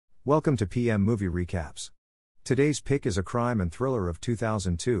Welcome to PM Movie Recaps. Today's pick is a crime and thriller of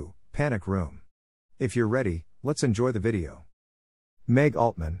 2002, Panic Room. If you're ready, let's enjoy the video. Meg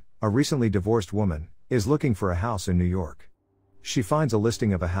Altman, a recently divorced woman, is looking for a house in New York. She finds a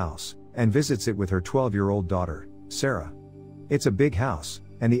listing of a house, and visits it with her 12-year-old daughter, Sarah. It's a big house,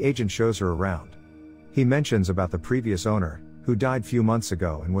 and the agent shows her around. He mentions about the previous owner, who died few months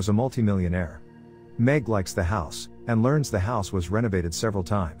ago and was a multimillionaire. Meg likes the house, and learns the house was renovated several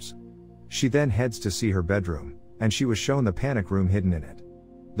times. She then heads to see her bedroom, and she was shown the panic room hidden in it.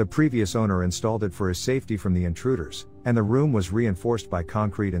 The previous owner installed it for his safety from the intruders, and the room was reinforced by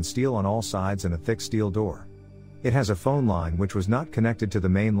concrete and steel on all sides and a thick steel door. It has a phone line which was not connected to the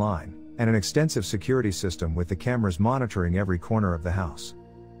main line, and an extensive security system with the cameras monitoring every corner of the house.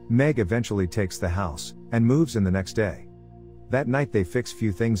 Meg eventually takes the house, and moves in the next day. That night they fix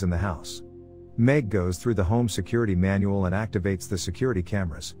few things in the house. Meg goes through the home security manual and activates the security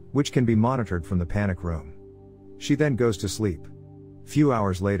cameras, which can be monitored from the panic room. She then goes to sleep. Few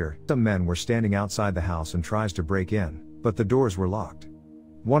hours later, some men were standing outside the house and tries to break in, but the doors were locked.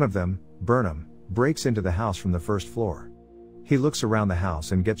 One of them, Burnham, breaks into the house from the first floor. He looks around the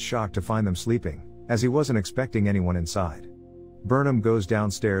house and gets shocked to find them sleeping, as he wasn't expecting anyone inside. Burnham goes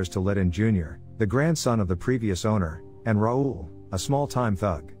downstairs to let in Junior, the grandson of the previous owner, and Raul, a small-time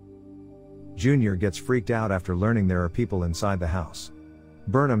thug. Junior gets freaked out after learning there are people inside the house.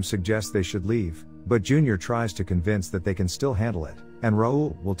 Burnham suggests they should leave, but Junior tries to convince that they can still handle it, and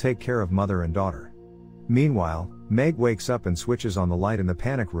Raul will take care of mother and daughter. Meanwhile, Meg wakes up and switches on the light in the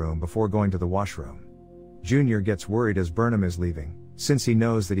panic room before going to the washroom. Junior gets worried as Burnham is leaving, since he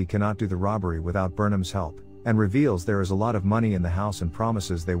knows that he cannot do the robbery without Burnham's help, and reveals there is a lot of money in the house and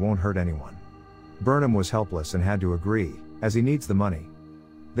promises they won't hurt anyone. Burnham was helpless and had to agree, as he needs the money.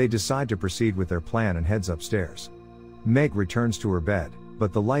 They decide to proceed with their plan and heads upstairs. Meg returns to her bed,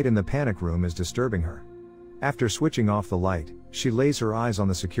 but the light in the panic room is disturbing her. After switching off the light, she lays her eyes on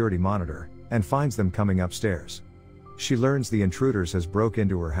the security monitor, and finds them coming upstairs. She learns the intruders has broke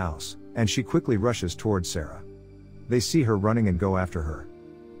into her house, and she quickly rushes towards Sarah. They see her running and go after her.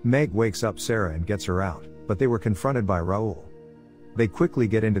 Meg wakes up Sarah and gets her out, but they were confronted by Raul. They quickly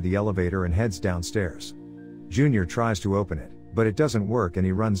get into the elevator and heads downstairs. Junior tries to open it, but it doesn't work and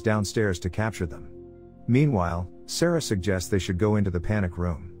he runs downstairs to capture them. Meanwhile, Sarah suggests they should go into the panic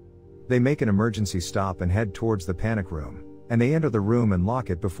room. They make an emergency stop and head towards the panic room, and they enter the room and lock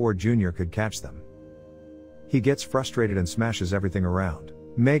it before Junior could catch them. He gets frustrated and smashes everything around.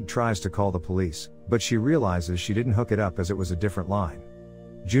 Meg tries to call the police, but she realizes she didn't hook it up as it was a different line.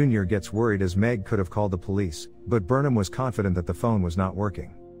 Junior gets worried as Meg could have called the police, but Burnham was confident that the phone was not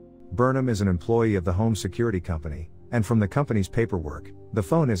working. Burnham is an employee of the home security company, and from the company's paperwork, the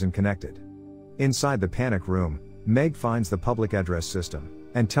phone isn't connected. Inside the panic room, Meg finds the public address system,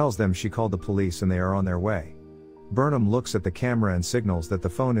 and tells them she called the police and they are on their way. Burnham looks at the camera and signals that the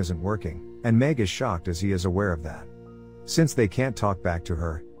phone isn't working, and Meg is shocked as he is aware of that. Since they can't talk back to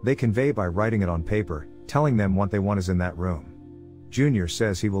her, they convey by writing it on paper, telling them what they want is in that room. Junior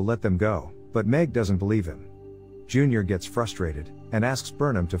says he will let them go, but Meg doesn't believe him. Junior gets frustrated, and asks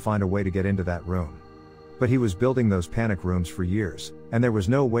Burnham to find a way to get into that room. But he was building those panic rooms for years, and there was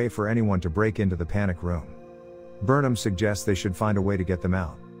no way for anyone to break into the panic room. Burnham suggests they should find a way to get them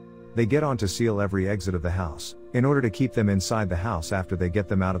out. They get on to seal every exit of the house, in order to keep them inside the house after they get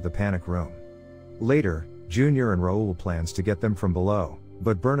them out of the panic room. Later, Junior and Raul plans to get them from below,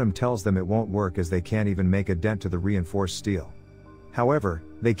 but Burnham tells them it won't work as they can't even make a dent to the reinforced steel. However,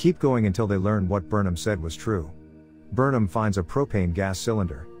 they keep going until they learn what Burnham said was true. Burnham finds a propane gas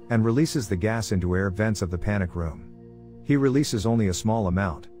cylinder, and releases the gas into air vents of the panic room. He releases only a small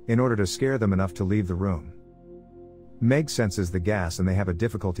amount, in order to scare them enough to leave the room. Meg senses the gas and they have a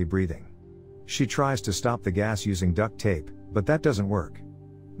difficulty breathing. She tries to stop the gas using duct tape, but that doesn't work.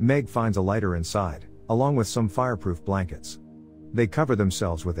 Meg finds a lighter inside, along with some fireproof blankets. They cover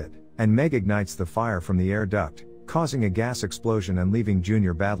themselves with it, and Meg ignites the fire from the air duct, causing a gas explosion and leaving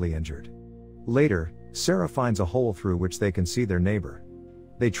Junior badly injured. Later, Sarah finds a hole through which they can see their neighbor.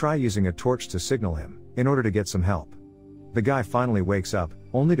 They try using a torch to signal him, in order to get some help. The guy finally wakes up,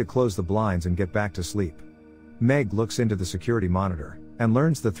 only to close the blinds and get back to sleep. Meg looks into the security monitor, and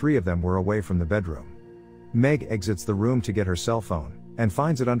learns the three of them were away from the bedroom. Meg exits the room to get her cell phone, and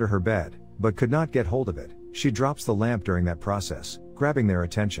finds it under her bed, but could not get hold of it. She drops the lamp during that process, grabbing their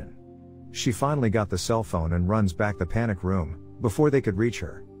attention. She finally got the cell phone and runs back the panic room, before they could reach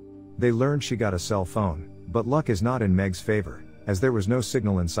her. They learn she got a cell phone, but luck is not in Meg's favor, as there was no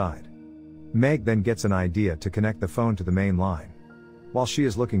signal inside. Meg then gets an idea to connect the phone to the main line. While she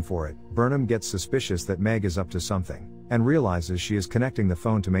is looking for it, Burnham gets suspicious that Meg is up to something, and realizes she is connecting the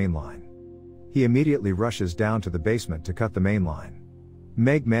phone to mainline. He immediately rushes down to the basement to cut the main line.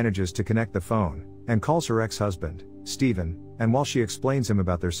 Meg manages to connect the phone, and calls her ex-husband, Stephen, and while she explains him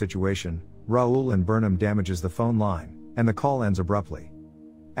about their situation, Raoul and Burnham damages the phone line, and the call ends abruptly.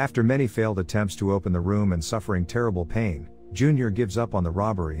 After many failed attempts to open the room and suffering terrible pain, Junior gives up on the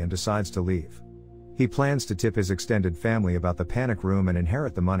robbery and decides to leave. He plans to tip his extended family about the panic room and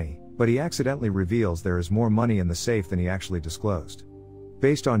inherit the money, but he accidentally reveals there is more money in the safe than he actually disclosed.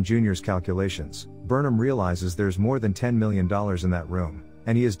 Based on Junior's calculations, Burnham realizes there's more than $10 million in that room,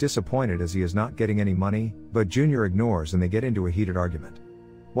 and he is disappointed as he is not getting any money, but Junior ignores and they get into a heated argument.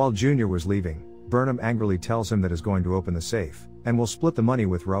 While Junior was leaving, Burnham angrily tells him that is going to open the safe, and will split the money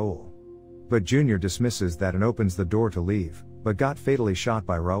with Raoul. But Junior dismisses that and opens the door to leave, but got fatally shot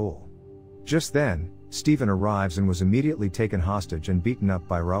by Raoul. Just then, Stephen arrives and was immediately taken hostage and beaten up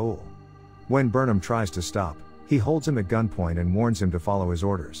by Raoul. When Burnham tries to stop, he holds him at gunpoint and warns him to follow his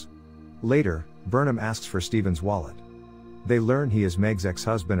orders. Later, Burnham asks for Stephen's wallet. They learn he is Meg's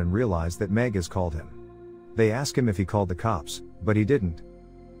ex-husband and realize that Meg has called him. They ask him if he called the cops, but he didn't.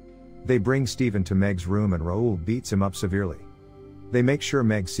 They bring Stephen to Meg's room and Raoul beats him up severely. They make sure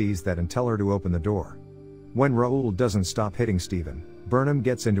Meg sees that and tell her to open the door. When Raoul doesn't stop hitting Stephen, Burnham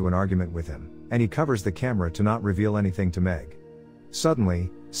gets into an argument with him, and he covers the camera to not reveal anything to Meg. Suddenly,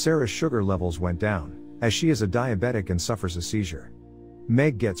 Sarah's sugar levels went down, as she is a diabetic and suffers a seizure.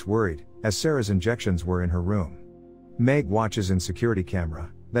 Meg gets worried, as Sarah's injections were in her room. Meg watches in security camera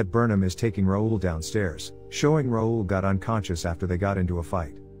that Burnham is taking Raoul downstairs, showing Raoul got unconscious after they got into a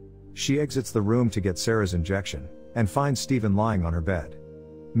fight. She exits the room to get Sarah's injection, and finds Stephen lying on her bed.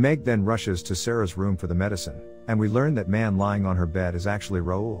 Meg then rushes to Sarah's room for the medicine, and we learn that man lying on her bed is actually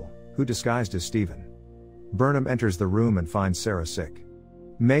Raoul, who disguised as Stephen. Burnham enters the room and finds Sarah sick.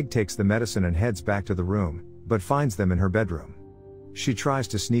 Meg takes the medicine and heads back to the room, but finds them in her bedroom. She tries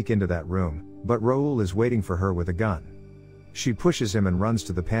to sneak into that room, but Raoul is waiting for her with a gun. She pushes him and runs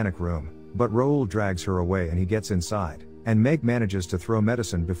to the panic room, but Raoul drags her away and he gets inside, and Meg manages to throw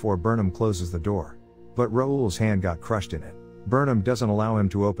medicine before Burnham closes the door. But Raoul's hand got crushed in it. Burnham doesn't allow him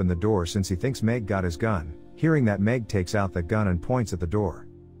to open the door since he thinks Meg got his gun. Hearing that, Meg takes out the gun and points at the door.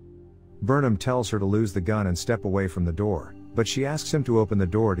 Burnham tells her to lose the gun and step away from the door, but she asks him to open the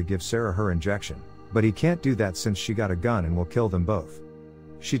door to give Sarah her injection, but he can't do that since she got a gun and will kill them both.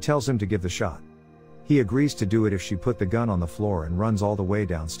 She tells him to give the shot. He agrees to do it if she put the gun on the floor and runs all the way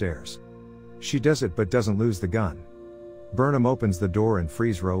downstairs. She does it but doesn't lose the gun. Burnham opens the door and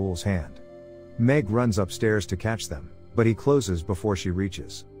frees Raoul's hand. Meg runs upstairs to catch them, but he closes before she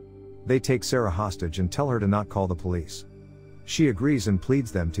reaches. They take Sarah hostage and tell her to not call the police. She agrees and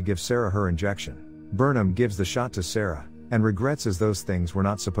pleads them to give Sarah her injection. Burnham gives the shot to Sarah, and regrets as those things were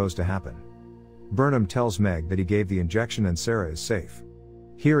not supposed to happen. Burnham tells Meg that he gave the injection and Sarah is safe.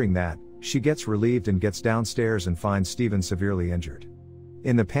 Hearing that, she gets relieved and gets downstairs and finds Stephen severely injured.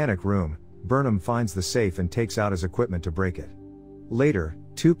 In the panic room, Burnham finds the safe and takes out his equipment to break it. Later,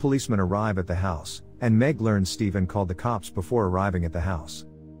 2 policemen arrive at the house, and Meg learns Stephen called the cops before arriving at the house.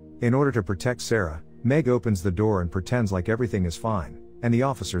 In order to protect Sarah, Meg opens the door and pretends like everything is fine, and the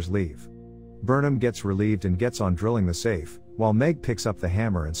officers leave. Burnham gets relieved and gets on drilling the safe, while Meg picks up the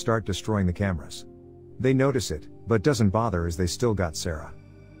hammer and start destroying the cameras. They notice it, but doesn't bother as they still got Sarah.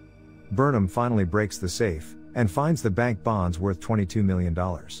 Burnham finally breaks the safe, and finds the bank bonds worth $22 million.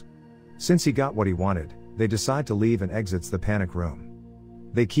 Since he got what he wanted, they decide to leave and exits the panic room.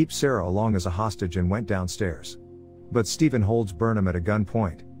 They keep Sarah along as a hostage and went downstairs. But Stephen holds Burnham at a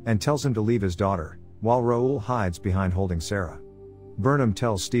gunpoint, and tells him to leave his daughter, while Raoul hides behind holding Sarah. Burnham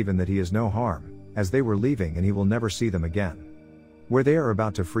tells Stephen that he is no harm, as they were leaving and he will never see them again. Where they are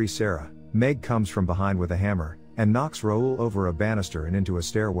about to free Sarah, Meg comes from behind with a hammer, and knocks Raoul over a banister and into a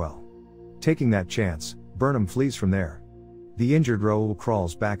stairwell. Taking that chance, Burnham flees from there. The injured Raoul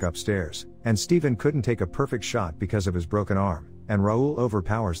crawls back upstairs, and Stephen couldn't take a perfect shot because of his broken arm, and Raoul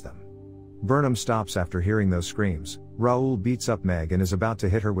overpowers them. Burnham stops after hearing those screams. Raoul beats up Meg and is about to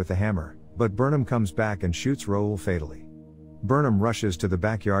hit her with the hammer, but Burnham comes back and shoots Raoul fatally. Burnham rushes to the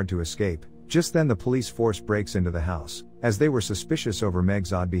backyard to escape. Just then the police force breaks into the house, as they were suspicious over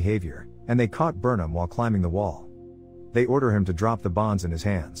Meg's odd behavior, and they caught Burnham while climbing the wall. They order him to drop the bonds in his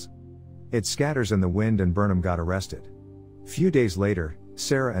hands. It scatters in the wind and Burnham got arrested. Few days later,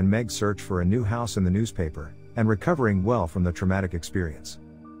 Sarah and Meg search for a new house in the newspaper, and recovering well from the traumatic experience.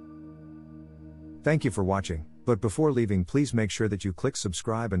 Thank you for watching, but before leaving, please make sure that you click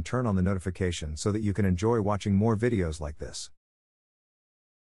subscribe and turn on the notification so that you can enjoy watching more videos like this.